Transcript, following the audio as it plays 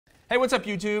Hey, what's up,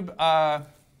 YouTube?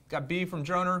 Got B from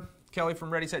DRONR, Kelly from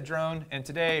Ready Set Drone, and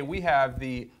today we have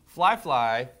the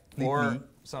FliFli, or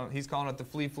he's calling it the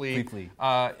FliFli.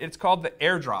 It's called the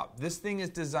AirDrop. This thing is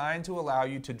designed to allow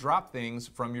you to drop things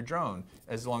from your drone,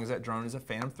 as long as that drone is a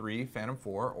Phantom 3, Phantom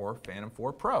 4, or Phantom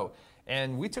 4 Pro.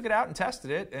 And we took it out and tested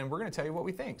it, and we're going to tell you what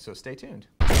we think, so stay tuned.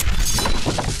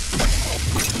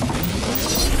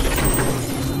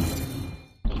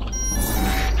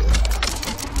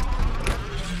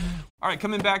 All right,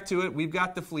 coming back to it, we've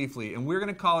got the FliFli, and we're going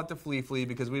to call it the FliFli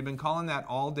because we've been calling it that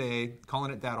all day,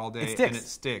 and it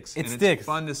sticks. It's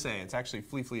fun to say. It's actually,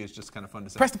 FliFli is just kind of fun to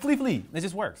say. Press the FliFli, it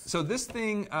just works. So this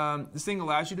thing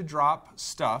allows you to drop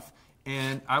stuff,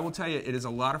 and I will tell you, it is a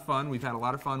lot of fun. We've had a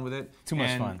lot of fun with it. Too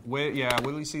much fun. Wait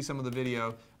till you see some of the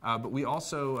video. But we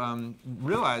also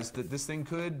realized that this thing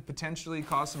could potentially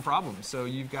cause some problems, so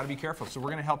you've got to be careful. So we're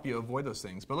going to help you avoid those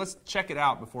things. But let's check it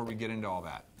out before we get into all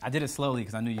that. I did it slowly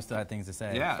because I knew you still had things to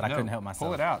say, yeah, but I couldn't help myself.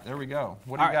 Pull it out. There we go.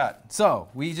 What do you got? So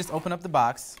we just open up the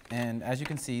box, and as you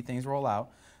can see, things roll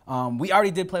out. We already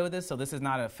did play with this, so this is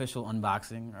not an official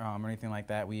unboxing or anything like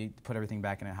that. We put everything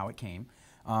back in it how it came.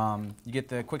 You get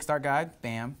the quick start guide,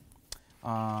 bam.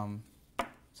 Some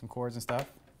cords and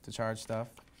stuff to charge stuff.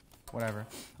 Whatever.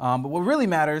 But what really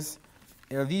matters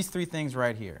are these three things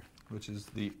right here. Which is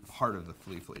the heart of the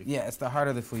FliFli. Yeah, it's the heart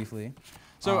of the FliFli.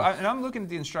 So, and I'm looking at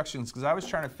the instructions because I was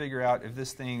trying to figure out if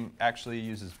this thing actually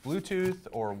uses Bluetooth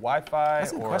or Wi-Fi.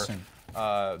 That's a good question.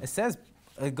 It says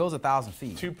it goes 1,000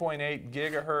 feet. 2.8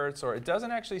 gigahertz, or it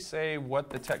doesn't actually say what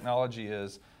the technology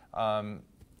is.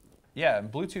 Yeah,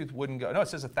 Bluetooth wouldn't go. No, it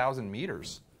says 1,000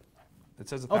 meters. It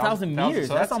says 1,000 meters.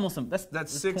 So that's almost that's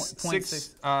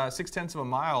 6/10 of a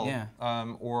mile, yeah.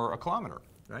 Or a kilometer,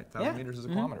 right? 1,000 meters is a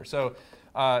kilometer. So,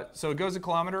 so it goes a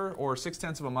kilometer or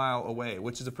 6/10 of a mile away,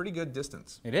 which is a pretty good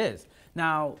distance. It is.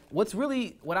 Now, what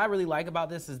I really like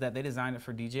about this is that they designed it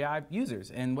for DJI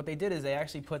users, and what they did is they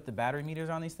actually put the battery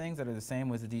meters on these things that are the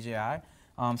same as the DJI.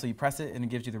 So you press it and it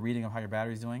gives you the reading of how your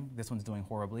battery's doing. This one's doing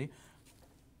horribly.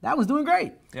 That one's doing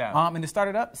great. Yeah. And to start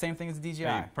it up, same thing as the DJI.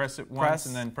 Yeah, press it once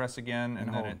and then press again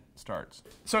and then it starts.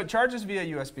 So it charges via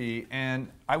USB, and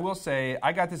I will say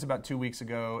I got this about 2 weeks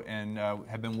ago and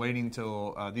have been waiting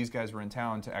till these guys were in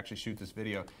town to actually shoot this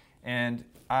video. And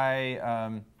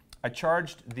I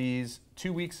charged these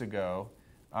 2 weeks ago,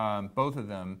 both of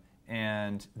them,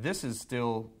 and this has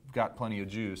still got plenty of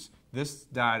juice. This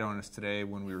died on us today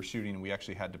when we were shooting, and we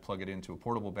actually had to plug it into a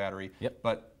portable battery. Yep.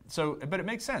 But it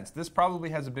makes sense. This probably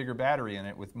has a bigger battery in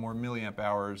it with more milliamp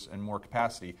hours and more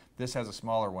capacity. This has a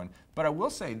smaller one. But I will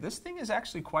say, this thing is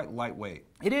actually quite lightweight.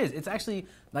 It is. It's actually,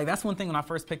 like, that's one thing when I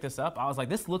first picked this up, I was like,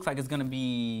 this looks like it's going to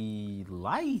be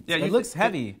light. Yeah, it looks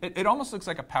heavy. It almost looks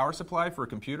like a power supply for a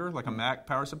computer, like a Mac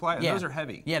power supply, and those are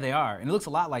heavy. Yeah, they are. And it looks a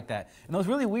lot like that. And what's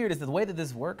really weird is that the way that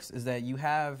this works is that you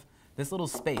have this little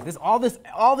space. All this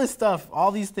stuff,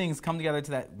 all these things come together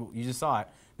to that, you just saw it.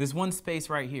 There's one space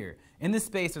right here. In this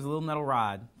space, there's a little metal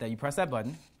rod that you press that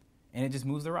button, and it just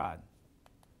moves the rod.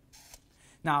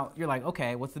 Now, you're like,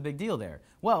 okay, what's the big deal there?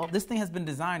 Well, this thing has been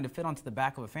designed to fit onto the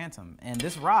back of a Phantom, and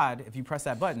this rod, if you press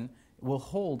that button, will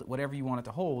hold whatever you want it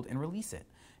to hold and release it.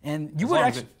 And you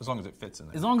as long as it fits in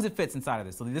there. As long as it fits inside of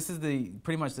this. So this is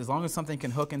pretty much, as long as something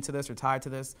can hook into this or tie to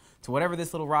this, to whatever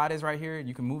this little rod is right here,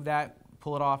 you can move that,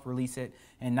 pull it off, release it,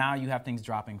 and now you have things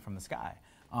dropping from the sky.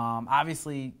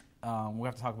 Obviously, we'll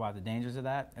have to talk about the dangers of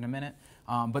that in a minute.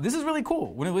 But this is really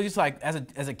cool. When it was just like,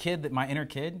 as a kid, my inner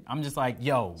kid, I'm just like,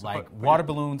 yo, so like water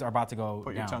balloons are about to go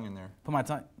Put down. your tongue in there. Put my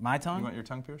tongue? You want your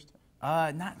tongue pierced?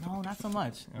 Not so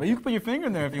much. Okay. But you can put your finger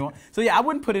in there if you want. So yeah, I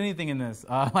wouldn't put anything in this,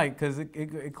 because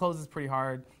it closes pretty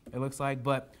hard, it looks like.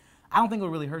 But I don't think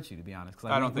it'll really hurt you, to be honest.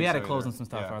 Because like, we had to close on some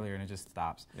stuff earlier and it just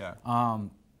stops. Yeah.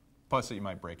 Plus, you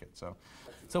might break it. So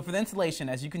for the installation,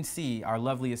 as you can see, our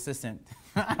lovely assistant,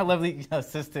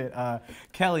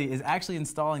 Kelly, is actually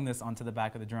installing this onto the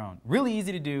back of the drone. Really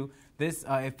easy to do. This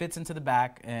it fits into the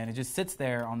back, and it just sits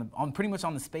there on pretty much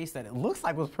on the space that it looks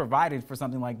like was provided for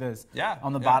something like this. Yeah.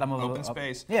 On the bottom of open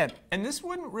space. Yeah. And this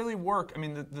wouldn't really work. I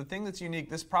mean, the thing that's unique,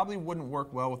 this probably wouldn't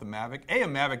work well with a Mavic. A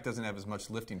Mavic doesn't have as much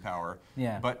lifting power.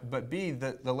 Yeah. But B,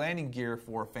 the landing gear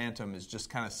for Phantom is just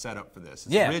kind of set up for this.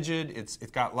 It's rigid. It's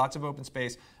got lots of open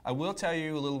space. I will tell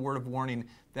you a little word of warning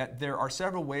that there are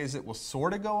several ways it will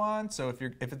sort of go on. So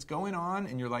if it's going on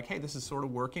and you're like, hey, this is sort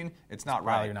of working, it's not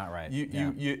right. You're not right.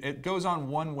 It goes on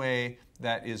one way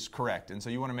that is correct, and so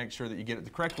you want to make sure that you get it the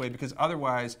correct way, because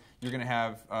otherwise you're going to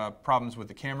have problems with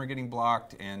the camera getting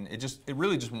blocked, and it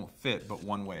really just won't fit but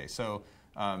one way. So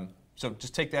so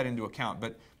just take that into account.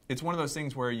 But it's one of those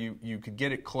things where you could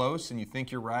get it close and you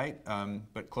think you're right,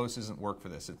 but close isn't work for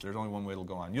this. There's only one way it'll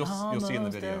go on. You'll see in the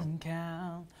video. Doesn't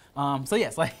count. So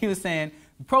yes, like he was saying,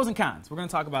 pros and cons. We're going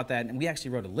to talk about that, and we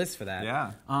actually wrote a list for that.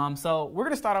 Yeah. So we're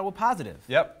going to start out with positive.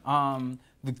 Yep.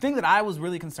 The thing that I was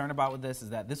really concerned about with this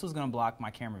is that this was going to block my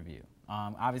camera view.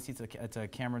 Obviously, it's a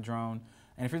camera drone,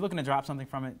 and if you're looking to drop something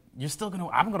from it, you're still going to.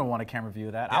 I'm going to want a camera view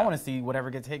of that. Yeah. I want to see whatever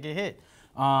gets hit.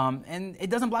 And it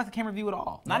doesn't block the camera view at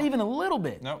all. Not even a little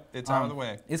bit. Nope. It's out of the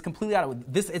way. It's completely out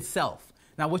of this itself.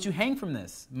 Now, what you hang from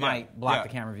this might block the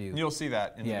camera view. You'll see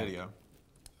that in the video.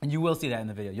 And you will see that in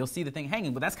the video. You'll see the thing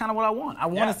hanging, but that's kind of what I want. I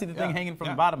want to see the thing hanging from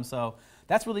the bottom, so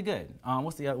that's really good.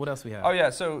 What else we have? Oh, yeah,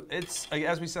 so it's,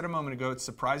 as we said a moment ago, it's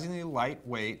surprisingly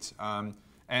lightweight.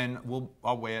 And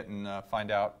I'll weigh it and find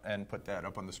out and put that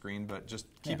up on the screen. But just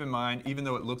keep in mind, even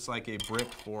though it looks like a brick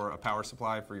for a power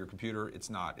supply for your computer, it's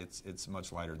not. It's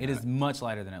much lighter than that. It is much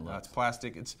lighter than it looks. It's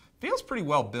plastic. It feels pretty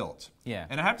well built. Yeah.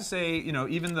 And I have to say,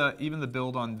 even the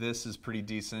build on this is pretty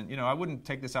decent. I wouldn't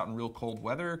take this out in real cold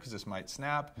weather because this might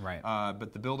snap. Right.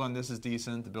 But the build on this is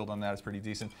decent. The build on that is pretty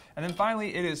decent. And then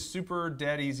finally, it is super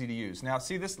dead easy to use. Now,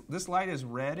 see this light is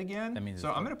red again. That means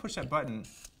so I'm going to push that button.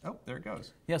 Oh, there it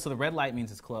goes. Yeah, so the red light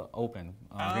means it's open.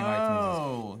 Green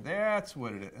light means that's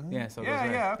what it is. Yeah, so okay.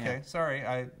 Yeah. Sorry,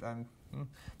 I'm.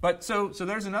 But so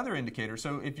there's another indicator.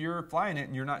 So if you're flying it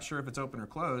and you're not sure if it's open or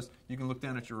closed, you can look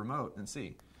down at your remote and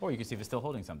see. Or you can see if it's still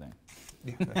holding something.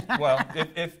 Yeah, well,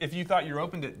 if you thought you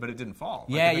opened it but it didn't fall.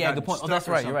 Yeah, good point. Oh, that's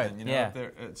right. You're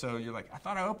right. So you're like, I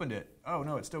thought I opened it. Oh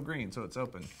no, it's still green, so it's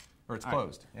open. Or it's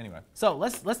closed. Anyway. So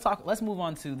let's move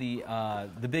on to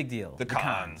the big deal. The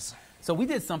cons. So we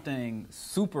did something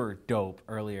super dope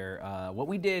earlier. What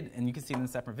we did, and you can see it in a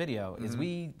separate video, is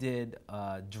we did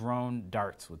drone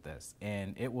darts with this,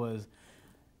 and it was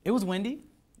windy.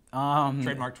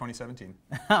 Trademark 2017.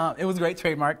 It was great.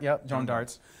 Trademark. Yep. Drone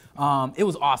darts. It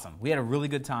was awesome. We had a really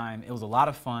good time. It was a lot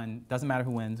of fun. Doesn't matter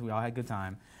who wins. We all had a good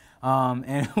time.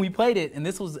 And we played it, and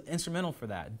this was instrumental for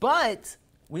that. But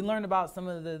we learned about some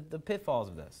of the pitfalls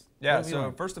of this. Yeah.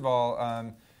 So first of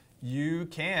all. You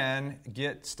can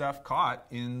get stuff caught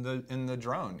in the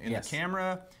drone, in the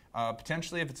camera,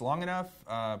 potentially if it's long enough.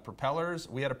 Propellers.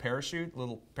 We had a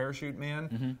little parachute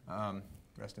man.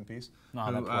 Rest in peace.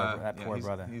 No, that poor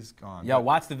brother. He's gone. Yeah,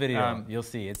 watch the video. You'll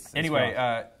see. It's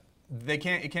anyway. It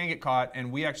can get caught,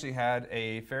 and we actually had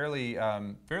a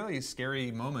fairly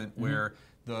scary moment where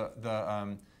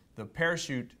the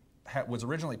parachute was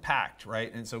originally packed,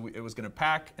 right? And so it was going to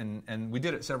pack, and we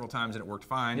did it several times, and it worked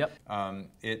fine. Yep.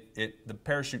 The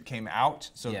parachute came out,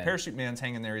 so the parachute man's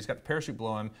hanging there. He's got the parachute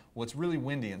below him. Well, it's really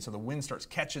windy, and so the wind starts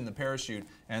catching the parachute,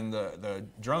 and the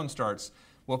drone starts.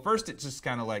 Well, first it's just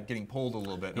kind of like getting pulled a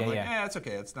little bit. And I'm like, it's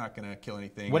okay. It's not going to kill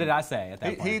anything. What did I say at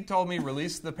that point? He told me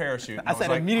release the parachute. I said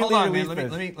like, immediately hold on, release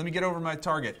man. Let me get over my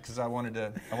target because I wanted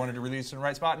to release in the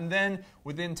right spot. And then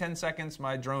within 10 seconds,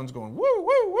 my drone's going woo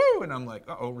woo woo, and I'm like,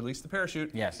 release the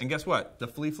parachute. Yes. And guess what? The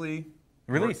FliFli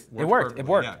release. It worked. It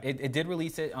worked. Yeah. It did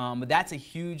release it. But that's a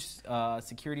huge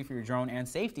security for your drone and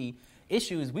safety.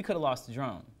 Issue is we could have lost the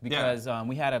drone because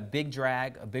we had a big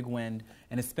drag, a big wind,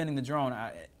 and it's spinning the drone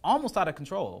almost out of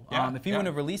control. If you wouldn't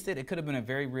have released it, it could have been a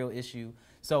very real issue.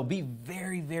 So be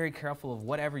very, very careful of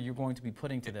whatever you're going to be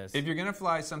putting to this. If you're going to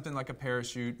fly something like a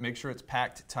parachute, make sure it's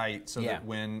packed tight so that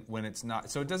when it's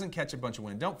not, so it doesn't catch a bunch of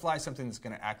wind. Don't fly something that's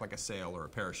going to act like a sail or a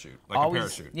parachute, a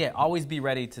parachute. Yeah, always be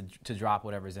ready to drop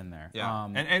whatever's in there. Yeah,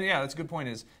 and that's a good point.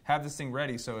 Is have this thing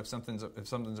ready so if something's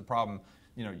a problem,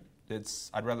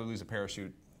 I'd rather lose a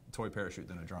toy parachute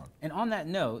than a drone. And on that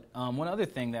note, one other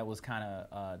thing that was kind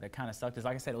of sucked is,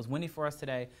 like I said, it was windy for us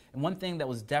today. And one thing that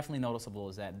was definitely noticeable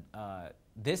is that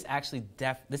this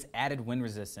added wind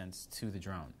resistance to the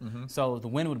drone. So the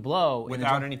wind would blow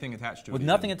without anything attached to it. With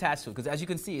nothing attached to it, because as you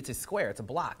can see, it's a square, it's a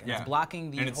block, and it's blocking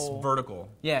the it's vertical.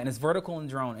 Yeah, and it's vertical in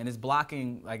drone, and it's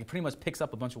blocking, like it pretty much picks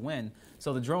up a bunch of wind.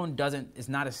 So the drone is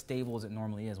not as stable as it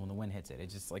normally is when the wind hits it. It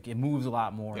just it moves a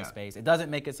lot more in space. It doesn't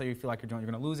make it so you feel like you're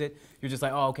going to lose it. You're just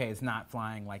like, oh, okay, it's not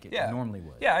flying like it normally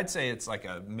would. Yeah, I'd say it's like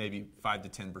a maybe 5 to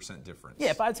 10% difference.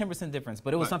 Yeah, 5 to 10% difference,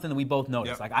 but it was something that we both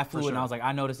noticed. Like I flew it, and I was like,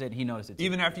 I noticed it, he noticed it too.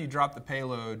 Even after you drop the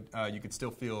payload, you could still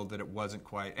feel that it wasn't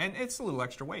quite, and it's a little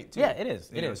extra weight too. Yeah, it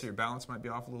is. So your balance might be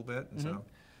off a little bit. And so,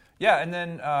 yeah, and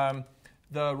then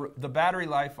the battery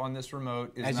life on this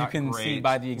remote is as not you can great. see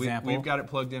by the example. We've got it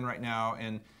plugged in right now,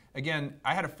 and again,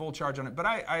 I had a full charge on it, but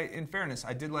I in fairness,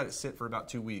 I did let it sit for about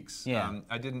 2 weeks. Yeah.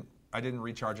 I didn't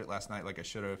recharge it last night like I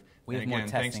should have. We have and again, more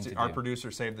testing thanks to our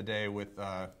producer saved the day with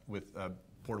a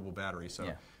portable battery. So.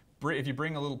 Yeah. if you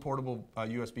bring a little portable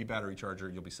USB battery charger,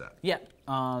 you'll be set. Yeah.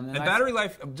 And battery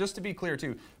life, just to be clear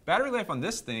too, battery life on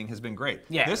this thing has been great.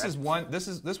 Yeah.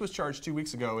 This was charged 2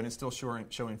 weeks ago, and it's still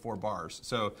showing 4 bars.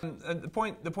 So the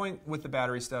point with the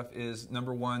battery stuff is,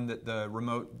 number one, that the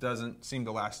remote doesn't seem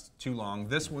to last too long.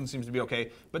 This one seems to be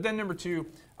okay. But then number two,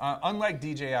 unlike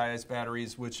DJI's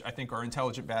batteries, which I think are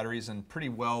intelligent batteries and pretty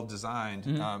well designed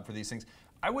for these things,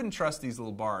 I wouldn't trust these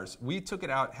little bars. We took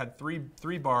it out, had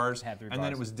three bars, and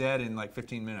then it was dead in like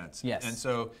 15 minutes. Yes. And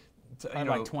so,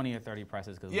 like 20 or 30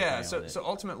 presses. Yeah. So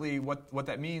ultimately, what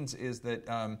that means is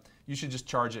that you should just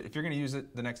charge it. If you're going to use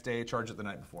it the next day, charge it the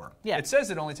night before. Yeah. It says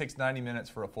it only takes 90 minutes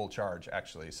for a full charge,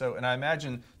 actually. So, and I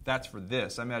imagine that's for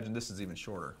this. I imagine this is even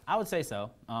shorter. I would say so.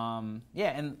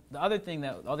 Yeah. And the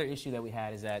other issue that we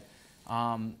had is that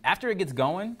after it gets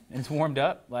going and it's warmed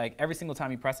up, like every single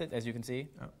time you press it, as you can see.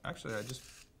 Oh, actually, I just.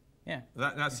 Yeah.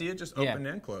 Now see, it just opened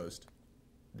and closed.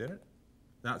 Did it?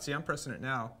 Now see, I'm pressing it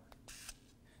now.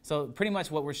 So pretty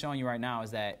much what we're showing you right now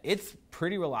is that it's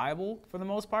pretty reliable for the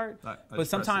most part. But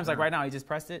sometimes, like right now, you just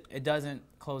pressed it, it doesn't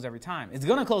close every time. It's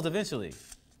gonna close eventually.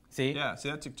 See? Yeah. See,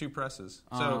 that took 2 presses.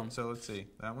 So let's see.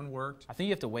 That one worked. I think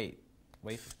you have to wait.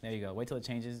 Wait. There you go. Wait till it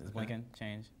changes. It's blinking.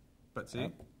 Change. But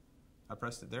see, I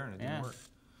pressed it there and it didn't work.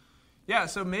 Yeah,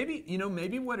 so maybe,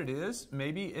 maybe what it is,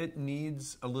 maybe it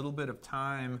needs a little bit of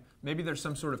time. Maybe there's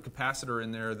some sort of capacitor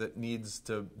in there that needs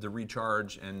to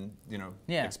recharge and,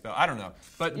 expel. I don't know.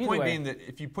 But the point being that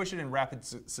if you push it in rapid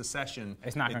succession,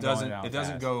 it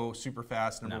doesn't go super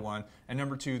fast, number one. And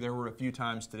number two, there were a few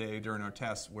times today during our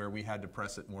tests where we had to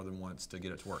press it more than once to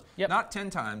get it to work. Yep. Not 10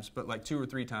 times, but like 2 or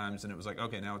 3 times, and it was like,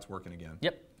 okay, now it's working again.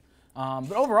 Yep.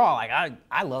 But overall, like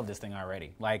I love this thing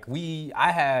already. Like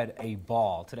I had a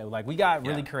ball today. Like we got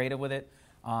really creative with it.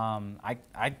 I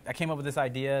came up with this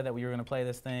idea that we were going to play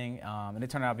this thing, and it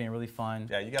turned out being really fun.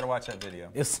 Yeah, you got to watch that video.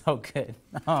 It's so good.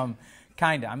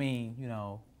 Kinda. I mean,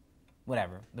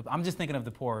 whatever. I'm just thinking of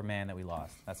the poor man that we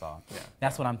lost. That's all. Yeah.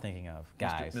 That's what I'm thinking of,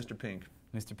 guys. Mr. Pink.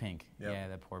 Mr. Pink. Yep. Yeah,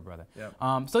 that poor brother.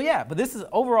 Yep. So yeah, but this is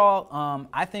overall.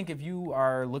 I think if you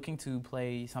are looking to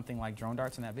play something like drone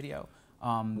darts in that video.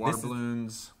 Water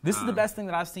balloons. This is the best thing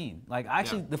that I've seen. Like,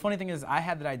 actually, the funny thing is, I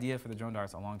had that idea for the drone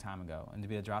darts a long time ago, and to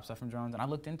be able to drop stuff from drones, and I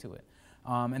looked into it.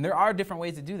 And there are different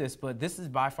ways to do this, but this is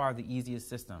by far the easiest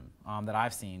system that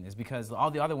I've seen, is because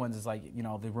all the other ones is like,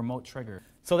 the remote trigger.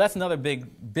 So that's another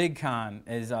big con,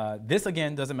 is this,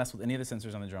 again, doesn't mess with any of the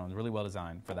sensors on the drone. Really well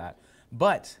designed for that.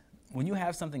 But when you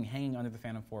have something hanging under the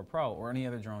Phantom 4 Pro or any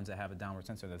other drones that have a downward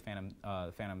sensor, the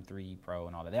Phantom 3 Pro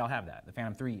and all that, they all have that. The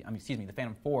Phantom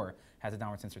 4 has a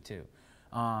downward sensor too.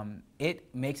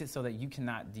 It makes it so that you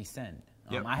cannot descend.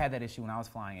 I had that issue when I was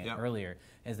flying it earlier,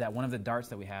 is that one of the darts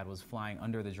that we had was flying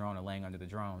under the drone or laying under the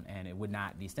drone, and it would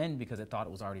not descend because it thought it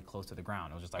was already close to the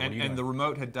ground. It was just like, and the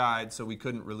remote had died, so we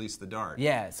couldn't release the dart.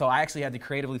 Yeah, so I actually had to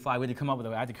creatively fly. We had to come up with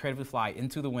it. I had to creatively fly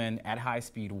into the wind at high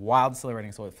speed while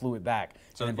decelerating, so it flew it back.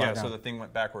 So so the thing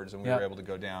went backwards, and we were able to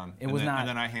go down. And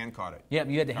then I hand caught it. Yep,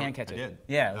 you had to hand catch it. I did.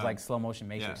 Yeah, it was like slow motion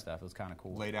matrix stuff. It was kind of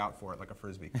cool. Laid out for it like a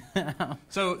frisbee.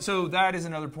 So that is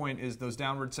another point, is those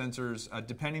downward sensors,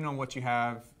 depending on what you have,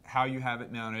 how you have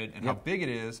it mounted, and how big it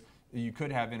is, you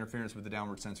could have interference with the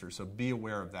downward sensor, so be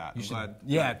aware of that.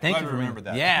 Thank you for remembering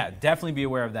that. Yeah, definitely be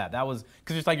aware of that. That was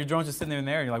because it's like your drone's just sitting there in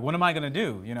there, and you're like, what am I going to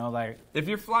do? Like if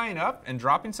you're flying up and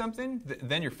dropping something,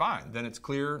 then you're fine. Then it's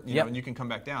clear, you know, and you can come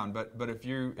back down. But if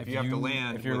you have to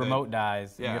land, if your remote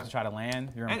dies, and you have to try to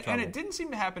land, you're in trouble. And it didn't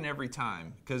seem to happen every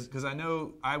time, because I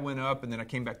know I went up and then I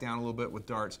came back down a little bit with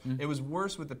darts. It was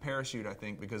worse with the parachute, I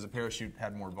think, because the parachute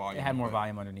had more volume. It had more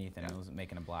volume underneath, and it was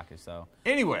making a blockage. So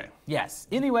anyway,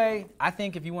 I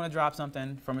think if you want to drop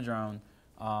something from a drone,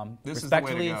 is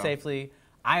respectfully the way to and go. safely,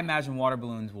 I imagine water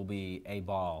balloons will be a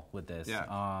ball with this. Yeah.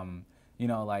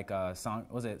 Like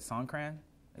was it Songkran?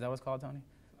 Is that what it's called, Tony?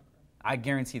 I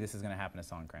guarantee this is going to happen at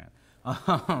Songkran.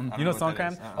 You know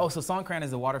Songkran? Oh, so Songkran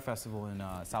is a water festival in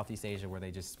Southeast Asia where they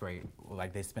just spray,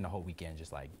 like they spend a whole weekend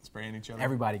just like spraying each other.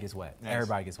 Everybody gets wet. Nice.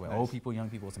 Everybody gets wet. Nice. Old people,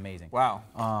 young people, it's amazing. Wow.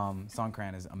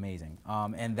 Songkran is amazing.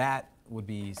 And that would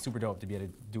be super dope to be able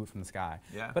to do it from the sky.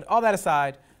 Yeah. But all that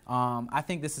aside, I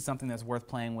think this is something that's worth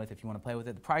playing with if you want to play with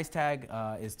it. The price tag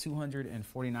is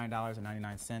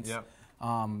 $249.99. Yep.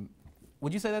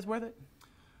 Would you say that's worth it?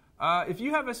 If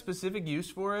you have a specific use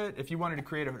for it, if you wanted to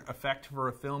create an effect for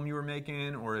a film you were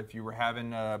making, or if you were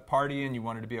having a party and you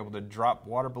wanted to be able to drop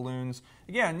water balloons,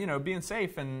 again, being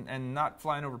safe and not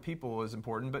flying over people is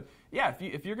important. But Yeah,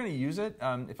 if you're going to use it,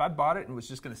 if I bought it and was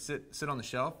just going to sit on the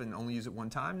shelf and only use it one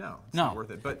time, no, it's not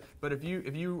worth it. But if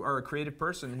you are a creative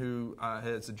person who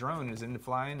has a drone, is into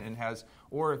flying, and has,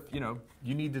 or if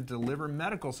you need to deliver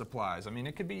medical supplies, I mean,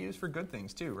 it could be used for good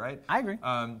things too, right? I agree.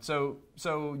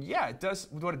 So yeah, it does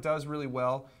what it does really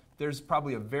well. There's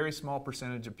probably a very small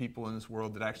percentage of people in this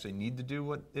world that actually need to do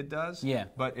what it does. Yeah.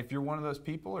 But if you're one of those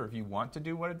people, or if you want to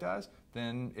do what it does,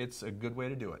 then it's a good way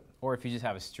to do it. Or if you just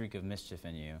have a streak of mischief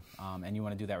in you, and you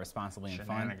want to do that responsibly and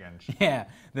fun. Shenanigans. Yeah.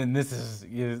 Then this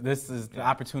is the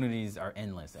opportunities are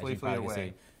endless. As you FliFli probably away.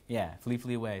 see. Yeah.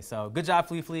 FliFli away. So good job,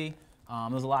 FliFli. It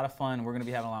was a lot of fun. We're going to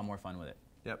be having a lot more fun with it.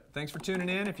 Yep. Thanks for tuning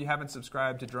in. If you haven't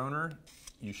subscribed to DRONR,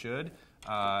 you should.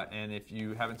 And if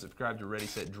you haven't subscribed to Ready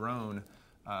Set Drone,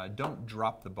 don't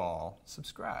drop the ball.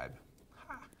 Subscribe.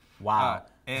 Ha. Wow.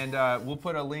 And we'll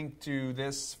put a link to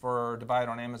this to buy it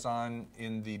on Amazon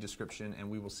in the description, and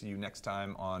we will see you next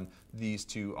time on these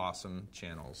two awesome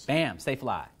channels. Bam. Stay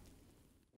fly.